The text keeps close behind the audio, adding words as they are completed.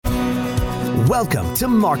Welcome to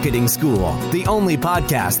Marketing School, the only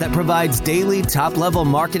podcast that provides daily top-level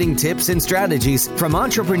marketing tips and strategies from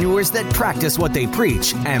entrepreneurs that practice what they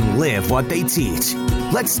preach and live what they teach.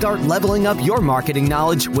 Let's start leveling up your marketing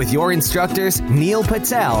knowledge with your instructors, Neil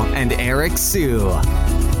Patel and Eric Sue.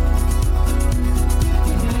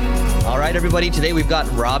 All right, everybody. Today we've got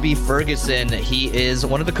Robbie Ferguson. He is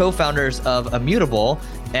one of the co-founders of Immutable,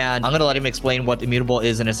 and I'm going to let him explain what Immutable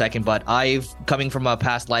is in a second. But coming from a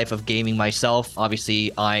past life of gaming myself,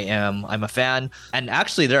 obviously I'm a fan, and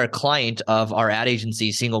actually they're a client of our ad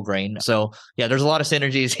agency, Single Grain. So yeah, there's a lot of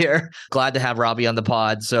synergies here. Glad to have Robbie on the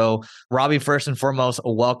pod. So Robbie, first and foremost,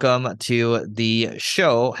 welcome to the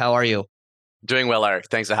show. How are you? Doing well, Eric.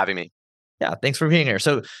 Thanks for having me. Yeah, thanks for being here.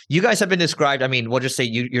 So you guys have been described, we'll just say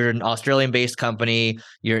you're an Australian-based company.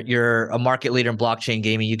 You're a market leader in blockchain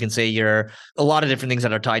gaming. You can say you're a lot of different things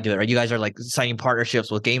that are tied to it, right? You guys are like signing partnerships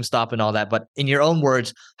with GameStop and all that. But in your own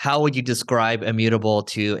words, how would you describe Immutable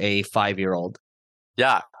to a 5-year-old?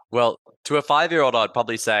 Yeah, well, to a 5-year-old, I'd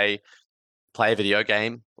probably say play a video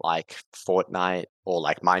game like Fortnite or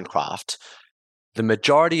like Minecraft. The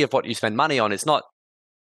majority of what you spend money on is not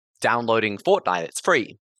downloading Fortnite. It's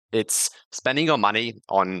free. It's spending your money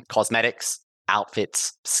on cosmetics,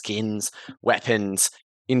 outfits, skins, weapons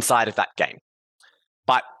inside of that game.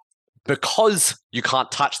 But because you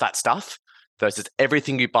can't touch that stuff versus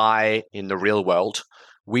everything you buy in the real world,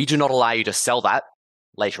 we do not allow you to sell that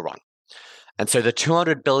later on. And so the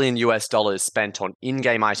 $200 billion spent on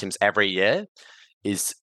in-game items every year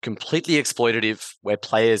is completely exploitative, where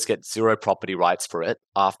players get zero property rights for it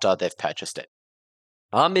after they've purchased it.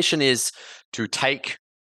 Our mission is to take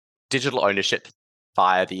digital ownership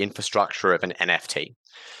via the infrastructure of an NFT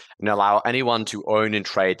and allow anyone to own and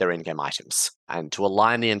trade their in-game items, and to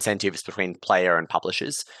align the incentives between player and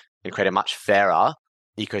publishers and create a much fairer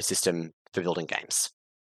ecosystem for building games.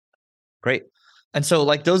 Great. And so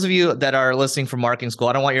like those of you that are listening from Marketing School,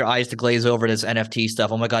 I don't want your eyes to glaze over this NFT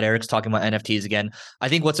stuff. Oh my God, Eric's talking about NFTs again. I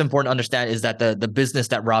think what's important to understand is that the business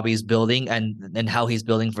that Robbie's building and how he's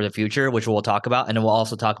building for the future, which we'll talk about. And then we'll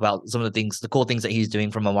also talk about some of the cool things that he's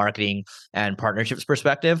doing from a marketing and partnerships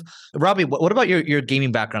perspective. Robbie, what about your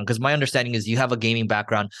gaming background? Because my understanding is you have a gaming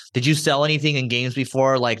background. Did you sell anything in games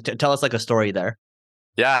before? Like tell us like a story there.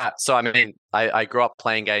 Yeah, so I grew up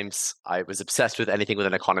playing games. I was obsessed with anything with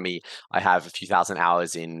an economy. I have a few thousand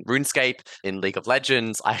hours in RuneScape, in League of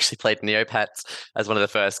Legends. I actually played Neopets as one of the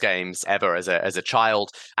first games ever as a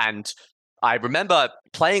child. And I remember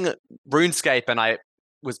playing RuneScape, and I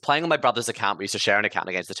was playing on my brother's account. We used to share an account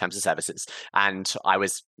against the terms of services. And I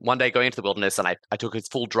was one day going into the wilderness, and I took his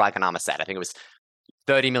full dragon armor set. I think it was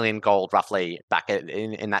 30 million gold roughly back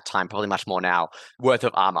in that time, probably much more now, worth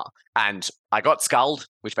of armor. And I got skulled,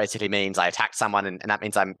 which basically means I attacked someone, and that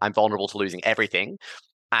means I'm vulnerable to losing everything.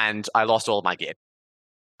 And I lost all of my gear.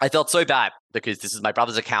 I felt so bad because this is my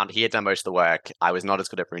brother's account. He had done most of the work. I was not as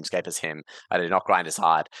good at RuneScape as him. I did not grind as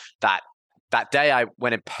hard. That day I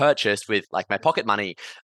went and purchased with like my pocket money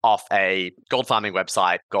off a gold farming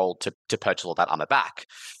website, gold to purchase all that armor back.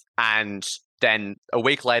 And then a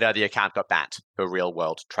week later, the account got banned for real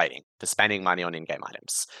world trading, for spending money on in-game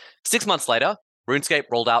items. 6 months later, RuneScape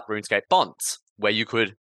rolled out RuneScape Bonds, where you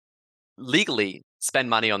could legally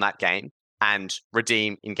spend money on that game and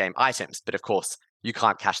redeem in-game items. But of course, you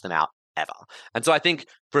can't cash them out ever. And so I think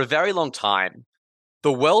for a very long time,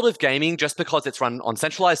 the world of gaming, just because it's run on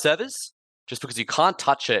centralized servers, just because you can't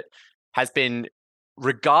touch it, has been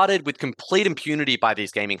regarded with complete impunity by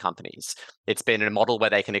these gaming companies. It's been a model where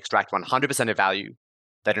they can extract 100% of value.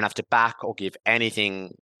 They don't have to back or give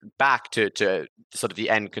anything back to sort of the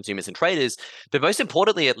end consumers and traders. But most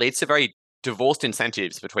importantly, it leads to very divorced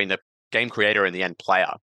incentives between the game creator and the end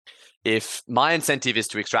player. If my incentive is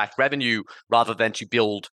to extract revenue rather than to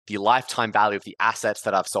build the lifetime value of the assets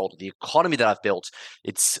that I've sold, the economy that I've built,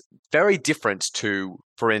 it's very different to,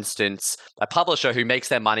 for instance, a publisher who makes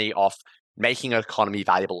their money off making an economy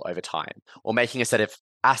valuable over time, or making a set of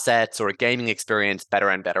assets or a gaming experience better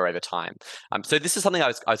and better over time. So this is something I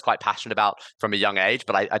was quite passionate about from a young age,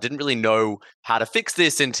 but I didn't really know how to fix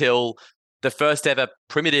this until the first ever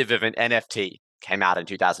primitive of an NFT came out in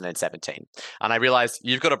 2017. And I realized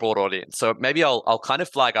you've got a broad audience. So maybe I'll kind of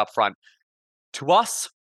flag up front. To us,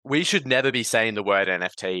 we should never be saying the word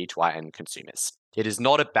NFT to our end consumers. It is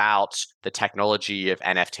not about the technology of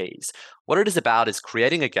NFTs. What it is about is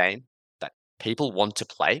creating a game people want to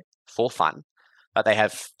play for fun, that they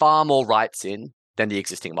have far more rights in than the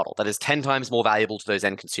existing model. That is 10 times more valuable to those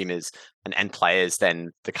end consumers and end players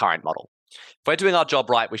than the current model. If we're doing our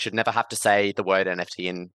job right, we should never have to say the word NFT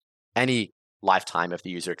in any lifetime of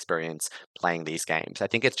the user experience playing these games. I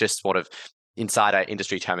think it's just sort of insider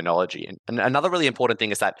industry terminology. And another really important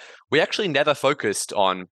thing is that we actually never focused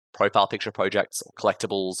on profile picture projects or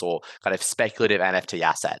collectibles or kind of speculative NFT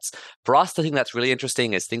assets. For us, the thing that's really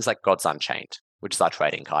interesting is things like Gods Unchained, which is our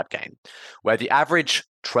trading card game, where the average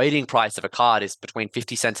trading price of a card is between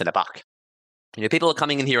 50 cents and a buck. People are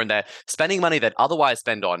coming in here and they're spending money that otherwise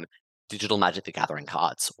spend on digital Magic the Gathering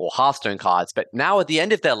cards or Hearthstone cards, but now at the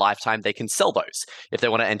end of their lifetime, they can sell those if they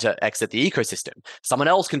want to exit the ecosystem. Someone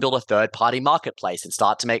else can build a third-party marketplace and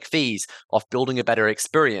start to make fees off building a better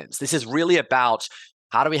experience. This is really about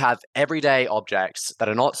how do we have everyday objects that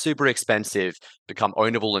are not super expensive become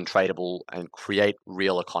ownable and tradable and create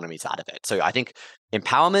real economies out of it. So I think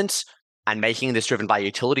empowerment and making this driven by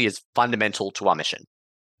utility is fundamental to our mission.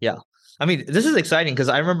 Yeah. I mean, this is exciting because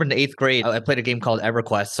I remember in the 8th grade, I played a game called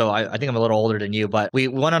EverQuest. So I think I'm a little older than you, but we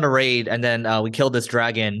went on a raid and then we killed this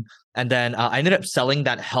dragon. And then I ended up selling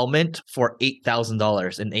that helmet for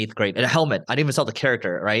 $8,000 in 8th grade. And a helmet. I didn't even sell the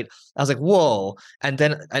character, right? I was like, whoa. And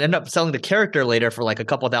then I ended up selling the character later for like a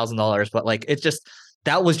couple $1,000s. But like, it's just,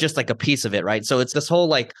 that was just like a piece of it, right? So it's this whole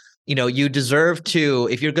like, you deserve to,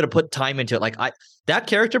 if you're going to put time into it, like that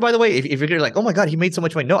character, by the way, if you're like, oh my God, he made so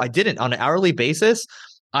much money. No, I didn't. On an hourly basis,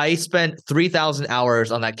 I spent 3,000 hours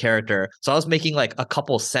on that character. So I was making like a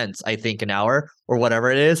couple cents, I think, an hour or whatever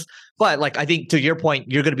it is. But like, I think to your point,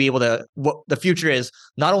 you're going to be able to, what the future is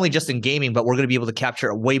not only just in gaming, but we're going to be able to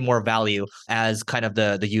capture way more value as kind of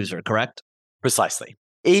the user, correct? Precisely.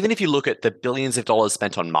 Even if you look at the billions of dollars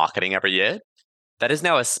spent on marketing every year, that is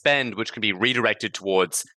now a spend which can be redirected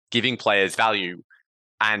towards giving players value,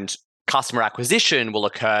 and customer acquisition will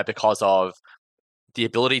occur because of the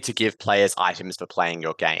ability to give players items for playing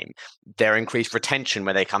your game, their increased retention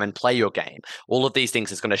when they come and play your game. All of these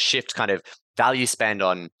things is going to shift kind of value spend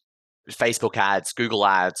on Facebook ads, Google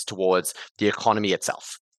ads towards the economy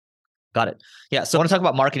itself. Got it. Yeah. So I want to talk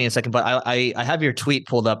about marketing in a second, but I have your tweet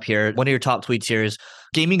pulled up here. One of your top tweets here is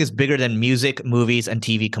gaming is bigger than music, movies, and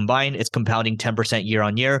TV combined. It's compounding 10% year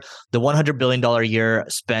on year. The $100 billion a year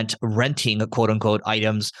spent renting quote unquote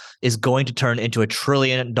items is going to turn into $1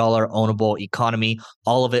 trillion ownable economy.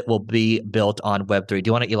 All of it will be built on Web3. Do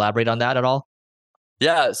you want to elaborate on that at all?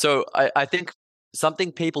 Yeah. So I think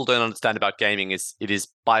something people don't understand about gaming is it is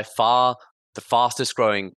by far the fastest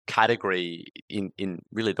growing category in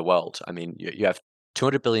really the world. I mean, you have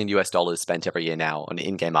 $200 billion US spent every year now on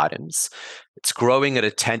in-game items. It's growing at a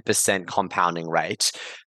 10% compounding rate,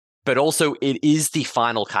 but also it is the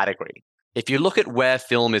final category. If you look at where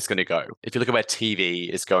film is going to go, if you look at where TV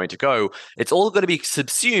is going to go, it's all going to be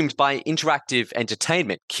subsumed by interactive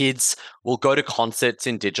entertainment. Kids will go to concerts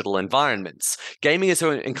in digital environments. Gaming is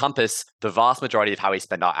going to encompass the vast majority of how we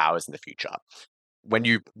spend our hours in the future. When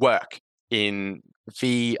you work in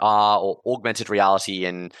VR or augmented reality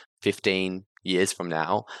in 15 years from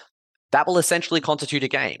now, that will essentially constitute a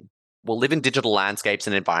game. We'll live in digital landscapes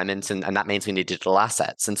and environments, and that means we need digital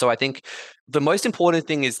assets. And so I think the most important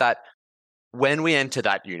thing is that when we enter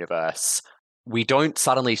that universe, we don't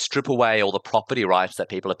suddenly strip away all the property rights that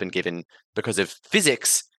people have been given because of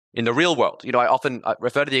physics in the real world. I often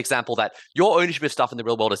refer to the example that your ownership of stuff in the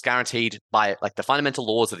real world is guaranteed by like the fundamental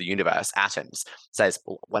laws of the universe. Atoms says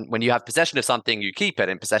when you have possession of something, you keep it,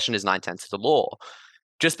 and possession is 9/10 of the law.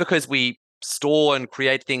 Just because we store and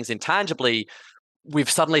create things intangibly, we've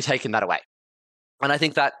suddenly taken that away. And I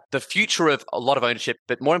think that the future of a lot of ownership,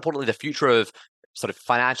 but more importantly, the future of sort of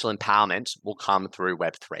financial empowerment will come through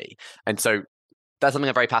Web3. And so that's something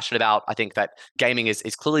I'm very passionate about. I think that gaming is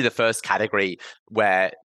clearly the first category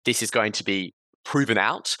where this is going to be proven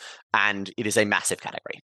out, and it is a massive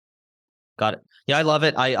category. Got it. Yeah, I love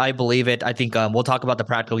it. I believe it. I think we'll talk about the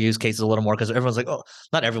practical use cases a little more because everyone's like, oh,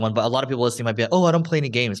 not everyone, but a lot of people listening might be like, oh, I don't play any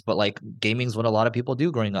games. But like gaming is what a lot of people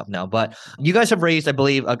do growing up now. But you guys have raised, I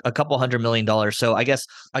believe, a couple $100 million. So I guess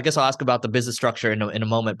I'll ask about the business structure in a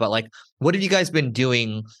moment. But like, what have you guys been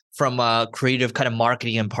doing from a creative kind of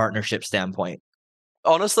marketing and partnership standpoint?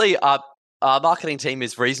 Honestly, our marketing team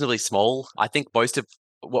is reasonably small. I think most of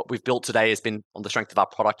what we've built today has been on the strength of our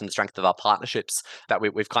product and the strength of our partnerships that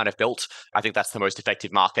we've kind of built. I think that's the most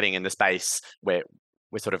effective marketing in the space where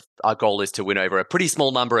we're sort of, our goal is to win over a pretty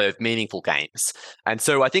small number of meaningful games. And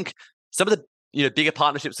so I think some of the bigger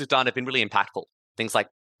partnerships we've done have been really impactful. Things like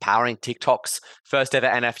powering TikTok's first ever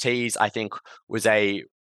NFTs, I think was a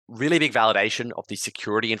really big validation of the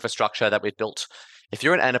security infrastructure that we've built. If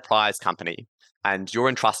you're an enterprise company and you're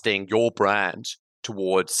entrusting your brand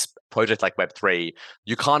towards projects like Web3,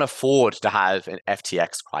 you can't afford to have an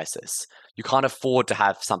FTX crisis. You can't afford to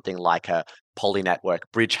have something like a Poly Network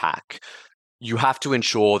bridge hack. you have to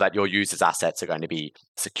ensure that your users' assets are going to be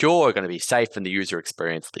secure, are going to be safe, and the user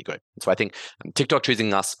experience will be good. So I think TikTok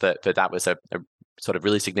choosing us for that was a sort of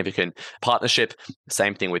really significant partnership.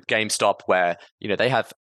 Same thing with GameStop, where they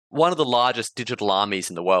have one of the largest digital armies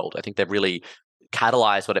in the world. I think they've really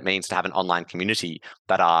catalyzed what it means to have an online community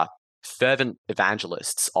that are fervent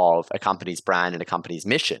evangelists of a company's brand and a company's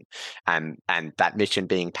mission, and that mission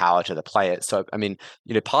being power to the players. So I mean,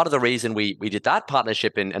 part of the reason we did that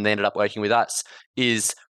partnership and they ended up working with us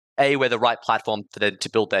is we're the right platform for them to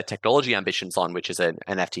build their technology ambitions on, which is an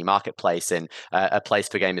NFT marketplace and a place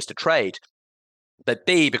for gamers to trade. But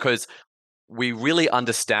B, because we really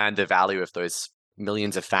understand the value of those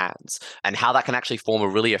millions of fans and how that can actually form a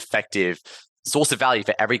really effective source of value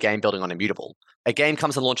for every game building on Immutable. A game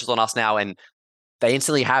comes and launches on us now, and they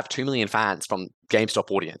instantly have 2 million fans from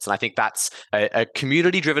GameStop audience. And I think that's a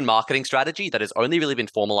community-driven marketing strategy that has only really been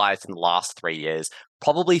formalized in the last 3 years,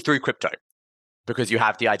 probably through crypto, because you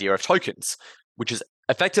have the idea of tokens, which is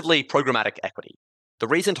effectively programmatic equity. The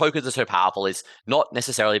reason tokens are so powerful is not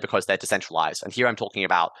necessarily because they're decentralized. And here I'm talking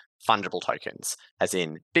about fungible tokens, as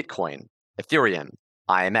in Bitcoin, Ethereum,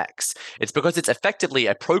 IMX. It's because it's effectively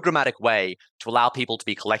a programmatic way to allow people to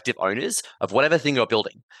be collective owners of whatever thing you're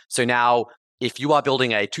building. So now, if you are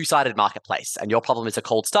building a two-sided marketplace and your problem is a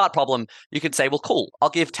cold start problem, you could say, well, cool, I'll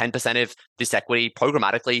give 10% of this equity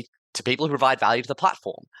programmatically to people who provide value to the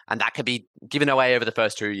platform. And that could be given away over the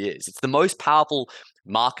first 2 years. It's the most powerful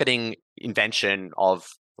marketing invention of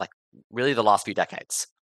really the last few decades.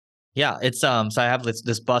 Yeah, it's so I have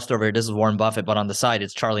this bust over here. This is Warren Buffett, but on the side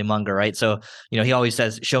it's Charlie Munger, right? So he always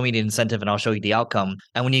says, "Show me the incentive, and I'll show you the outcome."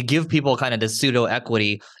 And when you give people kind of this pseudo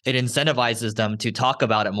equity, it incentivizes them to talk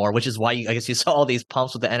about it more, which is why I guess you saw all these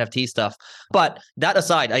pumps with the NFT stuff. But that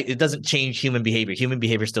aside, it doesn't change human behavior. Human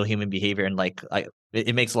behavior is still human behavior, and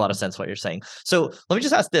it makes a lot of sense what you're saying. So let me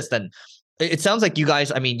just ask this then. It sounds like you guys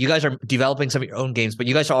are developing some of your own games, but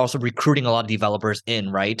you guys are also recruiting a lot of developers in,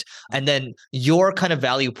 right? And then your kind of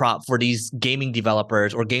value prop for these gaming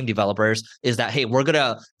developers or game developers is that, hey, we're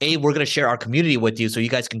gonna share our community with you so you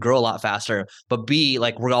guys can grow a lot faster. But B,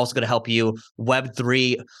 we're also gonna help you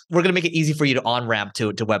Web3. We're gonna make it easy for you to on-ramp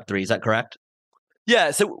to Web3. Is that correct? Yeah,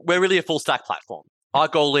 so we're really a full stack platform. Our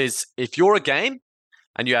goal is, if you're a game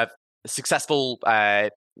and you have a successful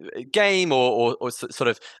game or sort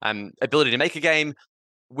of ability to make a game,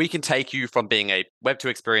 we can take you from being a Web2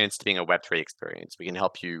 experience to being a Web3 experience. We can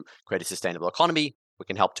help you create a sustainable economy. We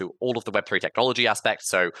can help to all of the Web3 technology aspects.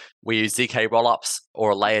 So we use ZK rollups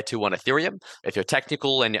or a layer 2 on Ethereum. If you're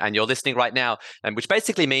technical and you're listening right now, which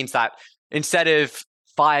basically means that instead of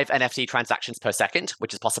 5 NFT transactions per second,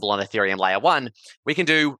 which is possible on Ethereum layer 1, we can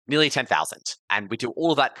do nearly 10,000. And we do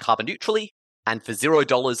all of that carbon neutrally and for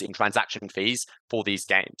 $0 in transaction fees for these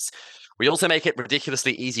games. We also make it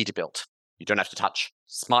ridiculously easy to build. You don't have to touch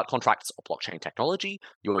smart contracts or blockchain technology.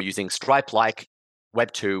 You are using Stripe-like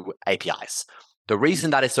Web2 APIs. The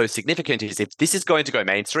reason that is so significant is if this is going to go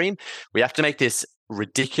mainstream, we have to make this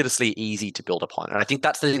ridiculously easy to build upon. And I think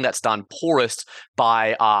that's the thing that's done poorest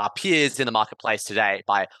by our peers in the marketplace today,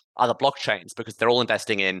 by other blockchains, because they're all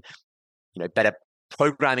investing in better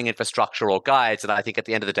programming infrastructure or guides. And I think at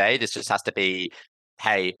the end of the day, this just has to be,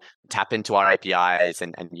 hey, tap into our APIs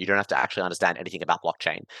and you don't have to actually understand anything about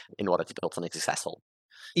blockchain in order to build something successful.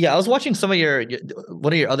 Yeah, I was watching some of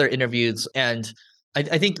one of your other interviews, and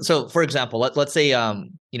I think so. For example, let's say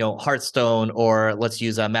Hearthstone, or let's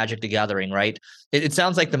use Magic the Gathering, right? It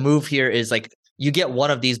sounds like the move here is you get one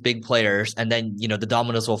of these big players, and then the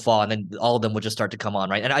dominoes will fall, and then all of them will just start to come on,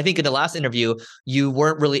 right? And I think in the last interview, you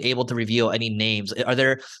weren't really able to reveal any names.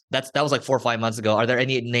 That was 4 or 5 months ago. Are there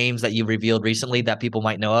any names that you revealed recently that people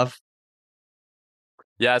might know of?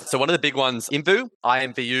 Yeah, so one of the big ones,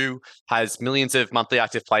 IMVU, has millions of monthly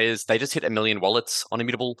active players. They just hit 1 million wallets on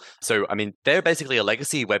Immutable. So, I mean, they're basically a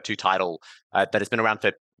legacy Web2 title that has been around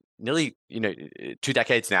for nearly 2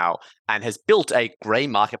 decades now and has built a gray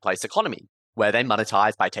marketplace economy where they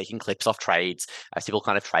monetize by taking clips off trades as people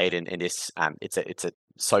kind of trade in this. It's a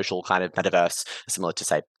social kind of metaverse similar to,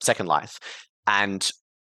 say, Second Life. And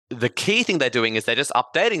the key thing they're doing is they're just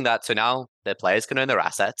updating that so now their players can earn their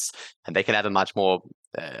assets and they can have a much more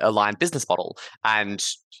aligned business model. And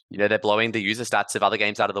they're blowing the user stats of other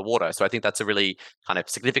games out of the water. So I think that's a really kind of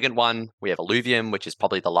significant one. We have Illuvium, which is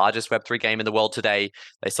probably the largest Web3 game in the world today.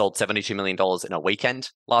 They sold $72 million in a weekend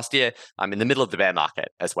last year. I'm in the middle of the bear market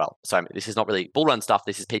as well. So this is not really bull run stuff.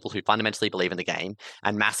 This is people who fundamentally believe in the game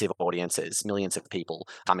and massive audiences, millions of people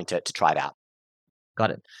coming to try it out.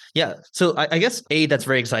 Got it. Yeah. So I guess A, that's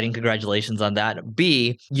very exciting. Congratulations on that.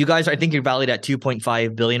 B, you guys, I think you're valued at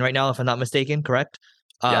 2.5 billion right now, if I'm not mistaken, correct?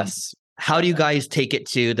 Yes. how do you guys take it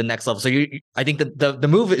to the next level? So I think the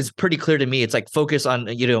move is pretty clear to me. It's like focus on,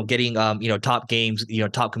 getting, top games,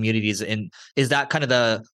 top communities. And is that kind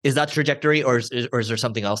of is that trajectory, or is there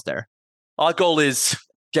something else there? Our goal is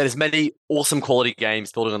get as many awesome quality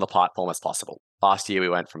games building on the platform as possible. Last year, we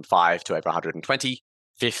went from 5 to over 120,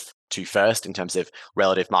 fifth to first in terms of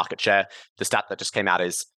relative market share. The stat that just came out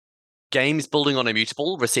is games building on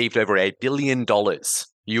Immutable received over $1 billion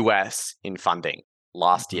US in funding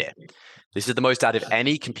last year. This is the most out of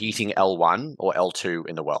any competing L1 or L2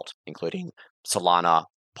 in the world, including Solana,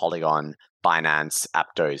 Polygon, Binance,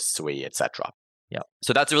 Aptos, Sui, etc. Yeah.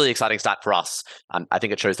 So that's a really exciting stat for us. I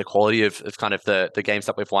think it shows the quality of kind of the games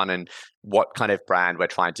that we've won and what kind of brand we're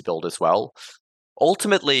trying to build as well.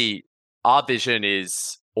 Ultimately, our vision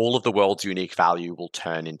is all of the world's unique value will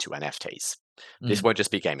turn into NFTs. This won't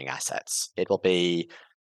just be gaming assets. It will be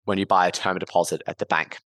when you buy a term deposit at the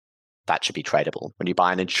bank, that should be tradable. When you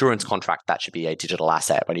buy an insurance contract, that should be a digital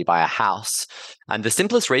asset. When you buy a house. And the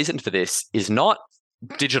simplest reason for this is not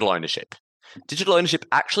digital ownership. Digital ownership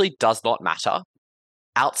actually does not matter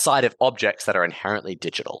outside of objects that are inherently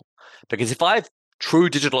digital. Because if I have true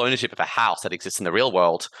digital ownership of a house that exists in the real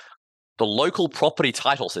world, the local property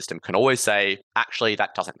title system can always say, actually,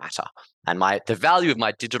 that doesn't matter. And the value of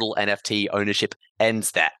my digital NFT ownership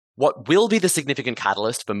ends there. What will be the significant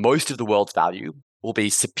catalyst for most of the world's value will be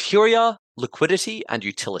superior liquidity and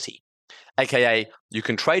utility. AKA, you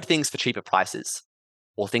can trade things for cheaper prices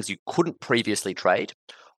or things you couldn't previously trade.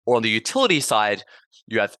 Or on the utility side,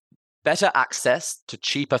 you have better access to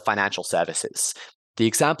cheaper financial services. The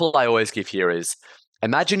example I always give here is,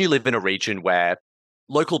 imagine you live in a region where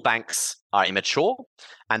local banks are immature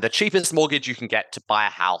and the cheapest mortgage you can get to buy a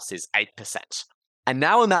house is 8%. And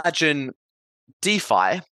now imagine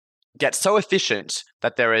DeFi gets so efficient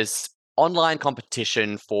that there is online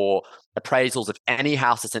competition for appraisals of any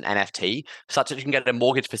house as an NFT, such that you can get a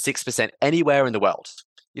mortgage for 6% anywhere in the world.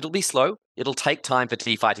 It'll be slow. It'll take time for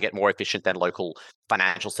DeFi to get more efficient than local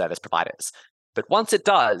financial service providers. But once it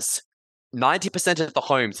does, 90% of the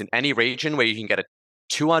homes in any region where you can get a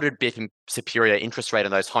 200 bp superior interest rate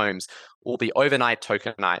on those homes will be overnight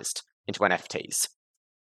tokenized into NFTs.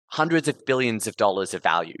 Hundreds of billions of dollars of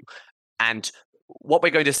value. And what we're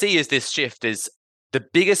going to see is this shift is the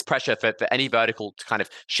biggest pressure for any vertical to kind of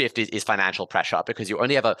shift is financial pressure, because you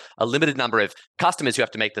only have a limited number of customers who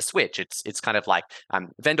have to make the switch. It's kind of like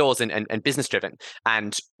vendors and business driven.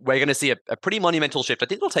 And we're going to see a pretty monumental shift. I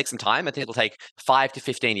think it'll take some time. I think it'll take 5 to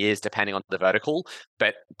 15 years, depending on the vertical.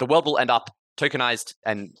 But the world will end up tokenized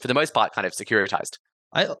and, for the most part, kind of securitized.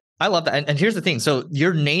 I love that. And here's the thing. So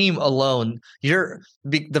your name alone,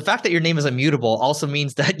 the fact that your name is Immutable also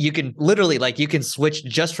means that you can literally, like, you can switch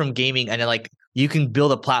just from gaming and like you can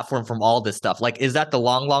build a platform from all this stuff. Like, is that the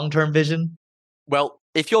long-term vision? Well,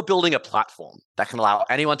 if you're building a platform that can allow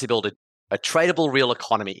anyone to build a tradable real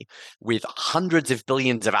economy with hundreds of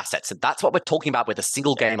billions of assets, and that's what we're talking about with a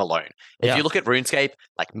single game alone. If you look at RuneScape,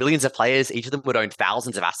 like millions of players, each of them would own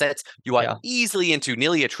thousands of assets. You are easily into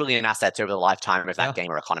nearly 1 trillion assets over the lifetime of that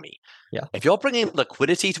gamer economy. If you're bringing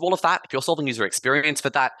liquidity to all of that, if you're solving user experience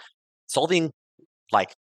for that, solving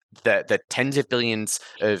like the tens of billions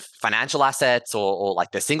of financial assets or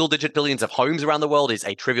like the single digit billions of homes around the world is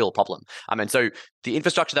a trivial problem. And so the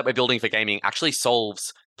infrastructure that we're building for gaming actually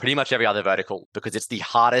solves pretty much every other vertical, because it's the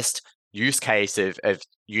hardest use case of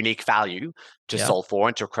unique value to solve for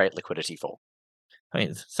and to create liquidity for. I mean,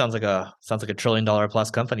 it sounds like a $1 trillion plus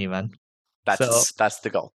company, man. That's the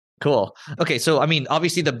goal. Cool. Okay, so I mean,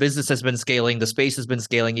 obviously the business has been scaling, the space has been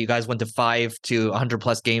scaling. You guys went to 5 to 100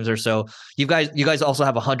 plus games or so. You guys also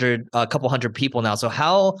have a couple hundred people now. So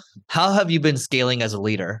how have you been scaling as a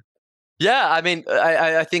leader? Yeah, I mean,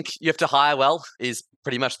 I think you have to hire well is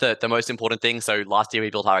pretty much the most important thing. So last year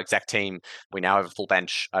we built our exec team. We now have a full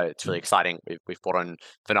bench. It's really exciting. We've brought on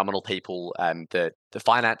phenomenal people. The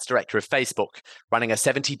finance director of Facebook, running a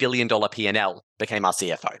 $70 billion P&L, became our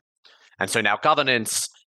CFO. And so now governance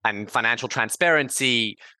and financial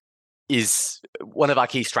transparency is one of our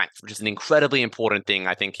key strengths, which is an incredibly important thing,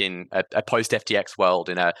 I think, in a post-FTX world,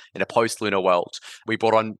 in a post-Luna world. We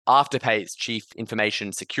brought on Afterpay's Chief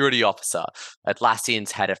Information Security Officer,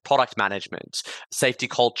 Atlassian's Head of Product Management, Safety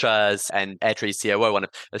Cultures, and Airtree's COO, one of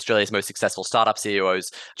Australia's most successful startup CEOs,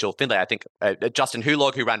 Jill Findlay. I think Justin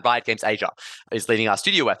Hulog, who ran Riot Games Asia, is leading our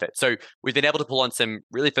studio effort. So we've been able to pull on some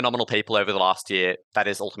really phenomenal people over the last year. That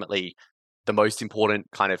is ultimately the most important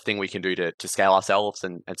kind of thing we can do to scale ourselves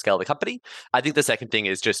and scale the company. I think the second thing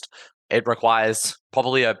is just it requires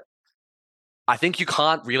probably a I think you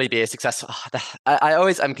can't really be a successful.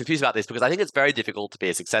 I'm confused about this because I think it's very difficult to be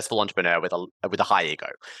a successful entrepreneur with a high ego,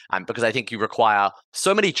 because I think you require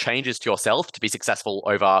so many changes to yourself to be successful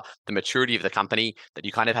over the maturity of the company that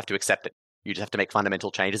you kind of have to accept that you just have to make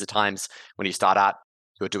fundamental changes at times. When you start out,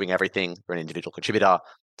 you're doing everything. You're an individual contributor.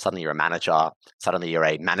 Suddenly you're a manager. Suddenly you're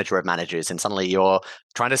a manager of managers, and suddenly you're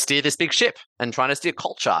trying to steer this big ship and trying to steer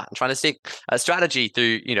culture and trying to steer a strategy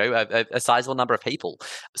through a sizable number of people.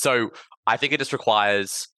 So I think it just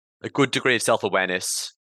requires a good degree of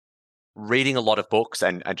self-awareness, reading a lot of books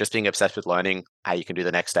and just being obsessed with learning how you can do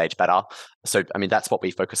the next stage better. So, I mean, that's what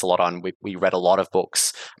we focus a lot on. We read a lot of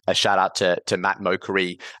books. A shout out to Matt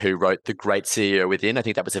Mokery, who wrote The Great CEO Within. I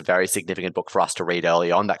think that was a very significant book for us to read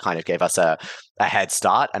early on. That kind of gave us a head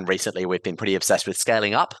start. And recently we've been pretty obsessed with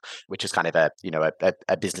Scaling Up, which is kind of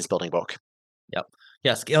a business building book. Yep.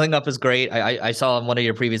 Yeah, Scaling Up is great. I saw in one of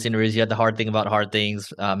your previous interviews, you had The Hard Thing About Hard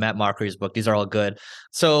Things, Matt Markery's book. These are all good.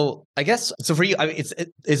 So I guess, so for you, I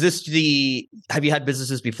mean, have you had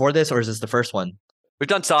businesses before this, or is this the first one? We've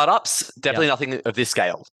done startups, definitely nothing of this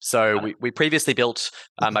scale. So we previously built,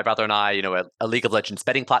 my brother and I, a League of Legends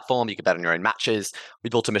betting platform. You could bet on your own matches. We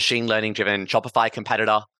built a machine learning driven Shopify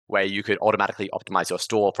competitor where you could automatically optimize your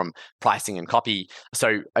store from pricing and copy.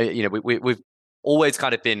 So, we've always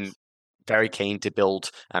kind of been very keen to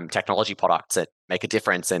build technology products that make a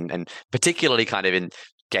difference, and particularly kind of in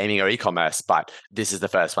gaming or e-commerce. But this is the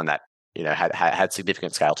first one that had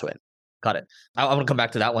significant scale to it. Got it. I want to come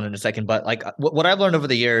back to that one in a second, but like what I've learned over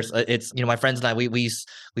the years, it's my friends and I, we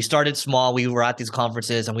started small. We were at these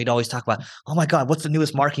conferences and we'd always talk about, oh my God, what's the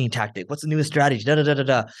newest marketing tactic? What's the newest strategy? Da da da da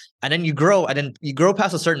da. And then you grow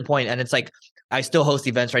past a certain point, and it's like I still host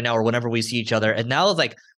events right now, or whenever we see each other, and now it's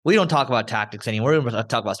like we don't talk about tactics anymore. We don't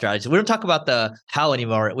talk about strategy. We don't talk about the how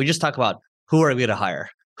anymore. We just talk about who are we going to hire?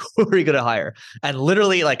 Who are we going to hire? And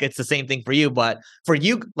literally, like it's the same thing for you, but for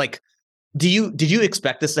you, like. Did you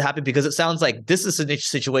expect this to happen? Because it sounds like this is a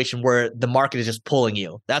situation where the market is just pulling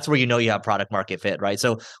you. That's where you have product market fit, right?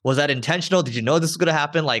 So was that intentional? Did you know this was going to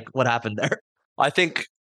happen? Like what happened there? I think,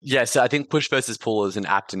 yes, I think push versus pull is an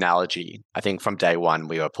apt analogy. I think from day one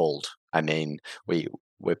we were pulled. I mean, we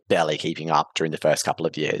were barely keeping up during the first couple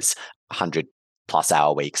of years, 100+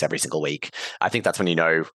 hour weeks every single week. I think that's when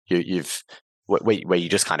you've where you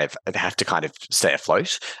just kind of have to kind of stay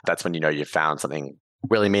afloat. That's when you've found something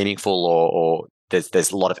really meaningful, or there's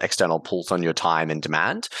a lot of external pulls on your time and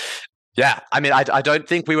demand. Yeah, I mean, I don't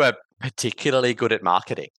think we were particularly good at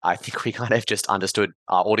marketing. I think we kind of just understood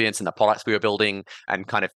our audience and the products we were building, and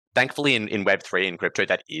kind of thankfully in Web3 and crypto,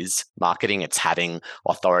 that is marketing. It's having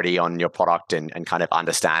authority on your product and kind of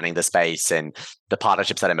understanding the space, and the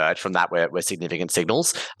partnerships that emerged from that were significant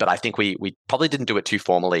signals. But I think we probably didn't do it too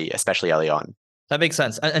formally, especially early on. That makes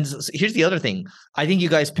sense. And here's the other thing. I think you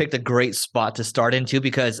guys picked a great spot to start into,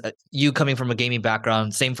 because you coming from a gaming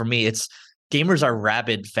background, same for me. It's gamers are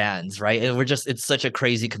rabid fans, right? And it's such a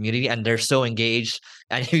crazy community, and they're so engaged.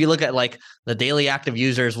 And if you look at like the daily active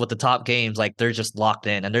users with the top games, like they're just locked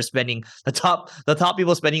in, and they're spending the top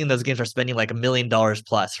people spending in those games are spending like $1 million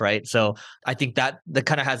plus, right? So I think that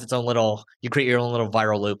kind of has its own you create your own little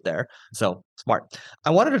viral loop there. So smart. I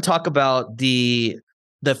wanted to talk about the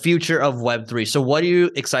future of Web3. So what are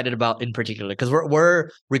you excited about in particular? Because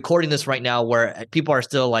we're recording this right now where people are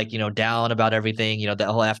still like, down about everything. The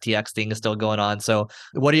whole FTX thing is still going on. So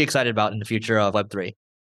what are you excited about in the future of Web3?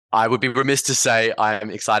 I would be remiss to say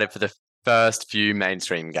I'm excited for the first few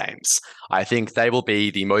mainstream games. I think they will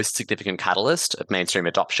be the most significant catalyst of mainstream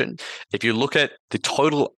adoption. If you look at the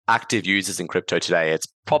total active users in crypto today, it's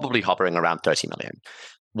probably hovering around 30 million.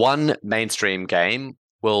 One mainstream game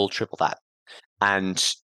will triple that. And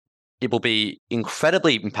it will be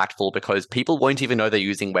incredibly impactful because people won't even know they're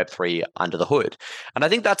using Web3 under the hood. And I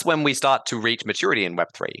think that's when we start to reach maturity in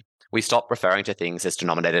Web3. We stop referring to things as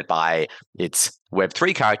denominated by its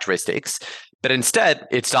Web3 characteristics, but instead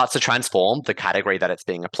it starts to transform the category that it's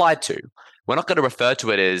being applied to. We're not going to refer to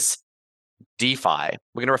it as DeFi.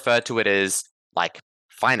 We're going to refer to it as like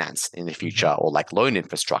finance in the future, or like loan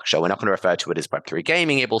infrastructure. We're not going to refer to it as Web3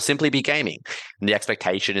 gaming. It will simply be gaming. And the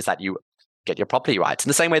expectation is that you get your property rights. In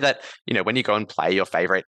the same way that, when you go and play your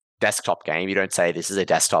favorite desktop game, you don't say this is a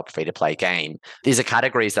desktop free-to-play game. These are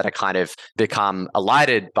categories that are kind of become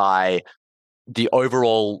elided by the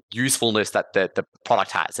overall usefulness that the product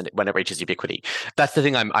has, and when it reaches ubiquity. That's the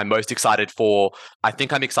thing I'm most excited for. I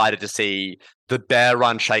think I'm excited to see the bear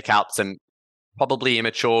run shake out some probably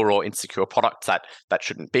immature or insecure products that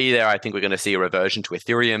shouldn't be there. I think we're going to see a reversion to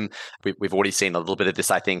Ethereum. We've already seen a little bit of this,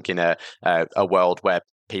 I think, in a world where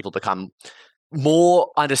people become more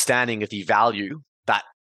understanding of the value that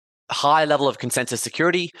high level of consensus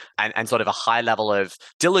security and sort of a high level of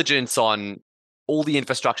diligence on all the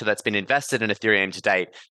infrastructure that's been invested in Ethereum to date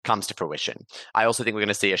comes to fruition. I also think we're going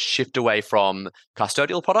to see a shift away from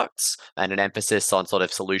custodial products and an emphasis on sort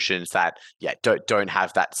of solutions that don't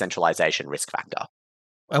have that centralization risk factor.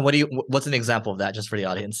 And what's an example of that, just for the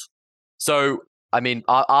audience? So, I mean,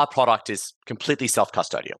 our product is completely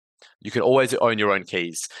self-custodial. You can always own your own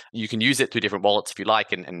keys. You can use it through different wallets if you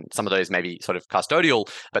like, and some of those may be sort of custodial,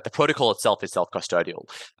 but the protocol itself is self-custodial.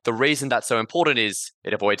 The reason that's so important is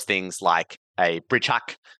it avoids things like a bridge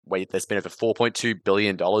hack, where there's been over $4.2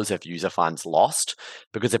 billion of user funds lost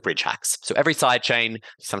because of bridge hacks. So every sidechain,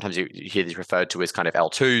 sometimes you hear these referred to as kind of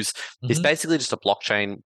L2s, is basically just a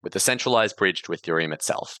blockchain with a centralized bridge to Ethereum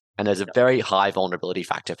itself. And there's a very high vulnerability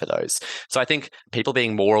factor for those. So I think people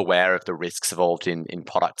being more aware of the risks involved in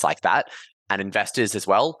products like that, and investors as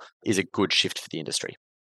well, is a good shift for the industry.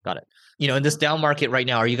 Got it. In this down market right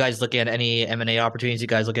now, are you guys looking at any M&A opportunities? You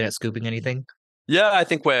guys looking at scooping anything? Yeah, I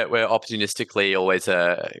think we're opportunistically always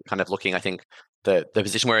kind of looking. I think the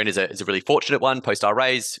position we're in is a really fortunate one. Post our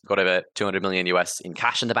raise, got over 200 million US in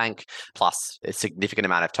cash in the bank, plus a significant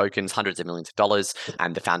amount of tokens, hundreds of millions of dollars,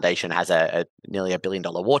 and the foundation has a nearly $1 billion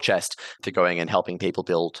war chest for going and helping people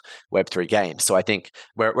build Web3 games. So I think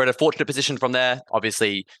we're in a fortunate position from there.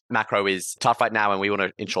 Obviously, macro is tough right now, and we want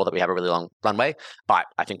to ensure that we have a really long runway. But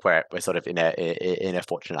I think we're sort of in a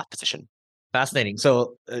fortunate enough position. Fascinating.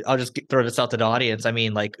 So I'll just throw this out to the audience. I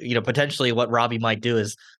mean, potentially what Robbie might do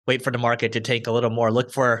is wait for the market to take a little more,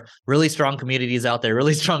 look for really strong communities out there,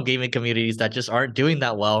 really strong gaming communities that just aren't doing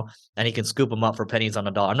that well, and he can scoop them up for pennies on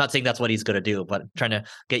a dollar. I'm not saying that's what he's going to do, but I'm trying to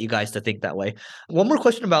get you guys to think that way. One more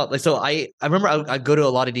question about, so I remember I go to a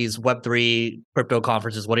lot of these Web3 crypto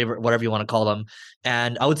conferences, whatever you want to call them,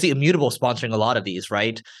 and I would see Immutable sponsoring a lot of these,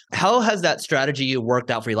 right? How has that strategy worked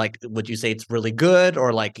out for you? Like, would you say it's really good,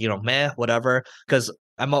 or meh, whatever? Because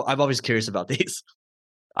I'm always curious about these.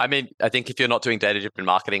 I mean, I think if you're not doing data-driven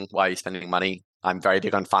marketing, why are you spending money? I'm very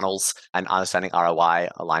big on funnels and understanding ROI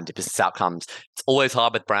aligned to business outcomes. It's always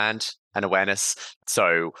hard with brand and awareness.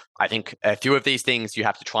 So I think a few of these things you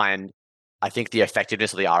have to try and, I think the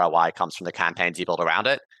effectiveness of the ROI comes from the campaigns you build around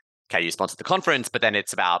it. Okay, you sponsor the conference, but then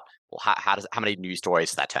it's about, well, how many news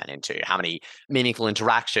stories does that turn into? How many meaningful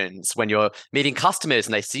interactions when you're meeting customers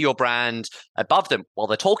and they see your brand above them while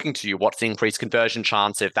they're talking to you? What's the increased conversion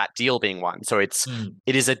chance of that deal being won? So it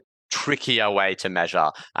is a trickier way to measure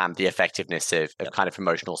the effectiveness of kind of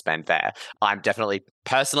promotional spend there. I'm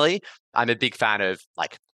a big fan of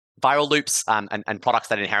viral loops and products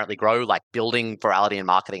that inherently grow, like building virality and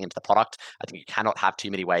marketing into the product. I think you cannot have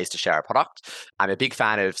too many ways to share a product. I'm a big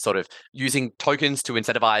fan of sort of using tokens to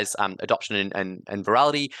incentivize adoption and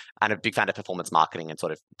virality, and a big fan of performance marketing and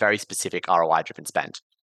sort of very specific ROI-driven spend.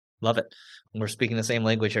 Love it. We're speaking the same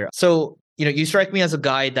language here. So, you strike me as a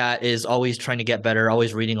guy that is always trying to get better,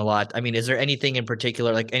 always reading a lot. I mean, is there anything in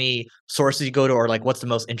particular, like any sources you go to, or what's the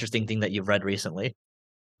most interesting thing that you've read recently?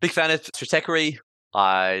 Big fan of stratechery.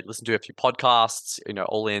 I listen to a few podcasts,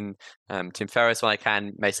 all in Tim Ferriss when I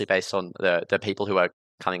can, mostly based on the people who are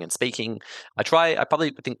coming and speaking. I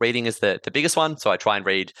probably think reading is the biggest one. So I try and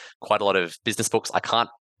read quite a lot of business books. I can't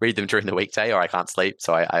read them during the weekday or I can't sleep.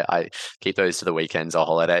 So I keep those to the weekends or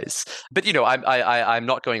holidays. But, I'm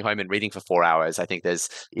not going home and reading for 4 hours. I think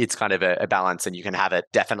it's kind of a balance, and you can have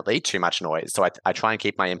definitely too much noise. So I try and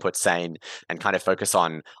keep my input sane and kind of focus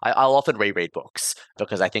on, I'll often reread books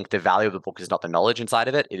because I think the value of the book is not the knowledge inside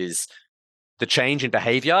of it. It is the change in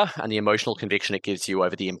behavior and the emotional conviction it gives you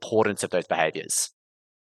over the importance of those behaviors.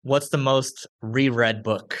 What's the most reread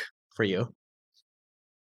book for you?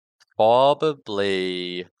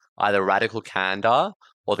 Probably either Radical Candor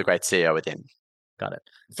or The Great CEO Within. Got it.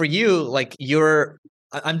 For you,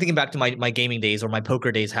 I'm thinking back to my gaming days or my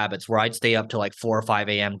poker days habits where I'd stay up till 4 or 5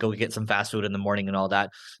 a.m., go get some fast food in the morning and all that.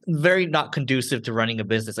 Very not conducive to running a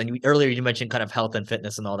business. And earlier you mentioned kind of health and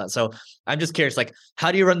fitness and all that. So I'm just curious,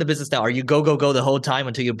 how do you run the business now? Are you go the whole time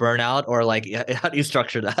until you burn out, or how do you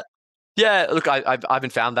structure that? Yeah, look, I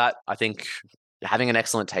haven't found that. I think having an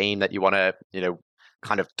excellent team that you want to,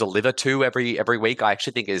 kind of deliver to every week, I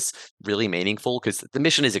actually think is really meaningful because the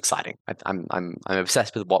mission is exciting. I'm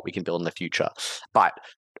obsessed with what we can build in the future, but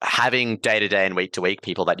having day to day and week to week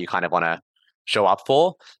people that you kind of want to show up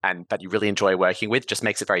for and that you really enjoy working with just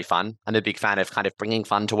makes it very fun. I'm a big fan of kind of bringing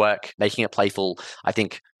fun to work, making it playful. I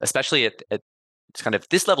think especially at kind of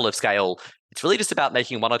this level of scale, it's really just about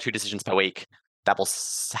making 1 or 2 decisions per week that will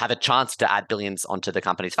have a chance to add billions onto the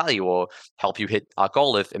company's value or help you hit our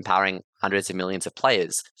goal of empowering hundreds of millions of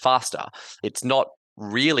players faster. It's not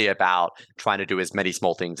really about trying to do as many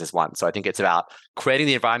small things as one. So I think it's about creating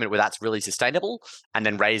the environment where that's really sustainable and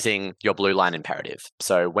then raising your blue line imperative.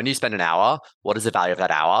 So when you spend an hour, what is the value of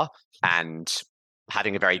that hour? And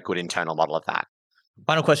having a very good internal model of that.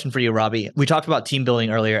 Final question for you, Robbie. We talked about team building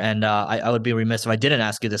earlier, and I would be remiss if I didn't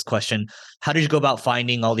ask you this question. How did you go about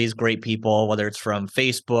finding all these great people, whether it's from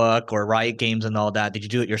Facebook or Riot Games and all that? Did you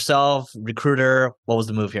do it yourself, recruiter? What was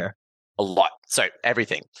the move here? A lot. So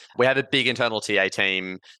everything. We have a big internal TA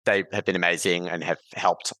team. They have been amazing and have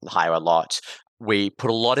helped hire a lot. We put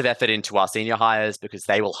a lot of effort into our senior hires because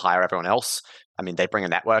they will hire everyone else. I mean, they bring a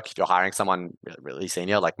network. If you're hiring someone really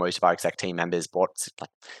senior, like most of our exec team members brought like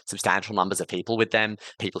substantial numbers of people with them,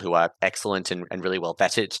 people who are excellent and really well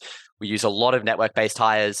vetted. We use a lot of network-based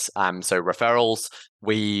hires, so referrals.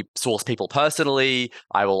 We source people personally.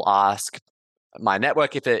 I will ask my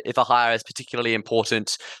network if a hire is particularly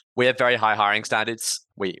important. We have very high hiring standards.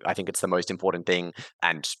 I think it's the most important thing.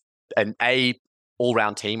 And an A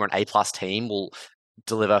all-round team or an A+ team will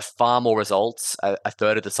deliver far more results, a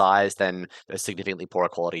third of the size than a significantly poorer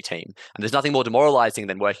quality team. And there's nothing more demoralizing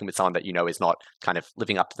than working with someone that you know is not kind of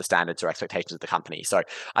living up to the standards or expectations of the company. So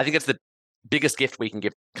I think it's the biggest gift we can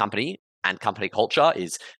give company and company culture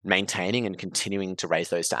is maintaining and continuing to raise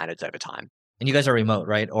those standards over time. And you guys are remote,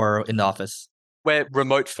 right? Or in the office? We're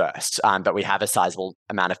remote first, but we have a sizable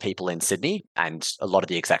amount of people in Sydney, and a lot of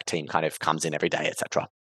the exec team kind of comes in every day, etc.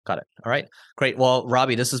 Got it. All right. Great. Well,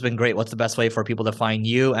 Robbie, this has been great. What's the best way for people to find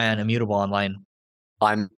you and Immutable online?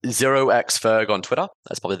 I'm 0xferg on Twitter.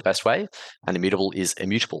 That's probably the best way. And Immutable is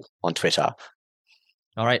Immutable on Twitter.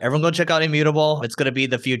 All right. Everyone go check out Immutable. It's going to be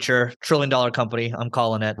the future $1 trillion company. I'm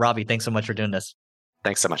calling it. Robbie, thanks so much for doing this.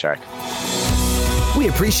 Thanks so much, Eric. We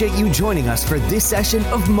appreciate you joining us for this session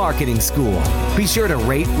of Marketing School. Be sure to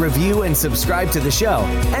rate, review, and subscribe to the show,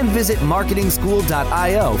 and visit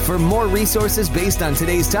marketingschool.io for more resources based on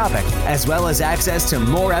today's topic, as well as access to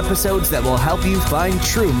more episodes that will help you find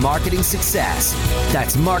true marketing success.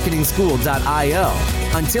 That's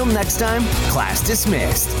marketingschool.io. Until next time, class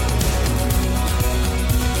dismissed.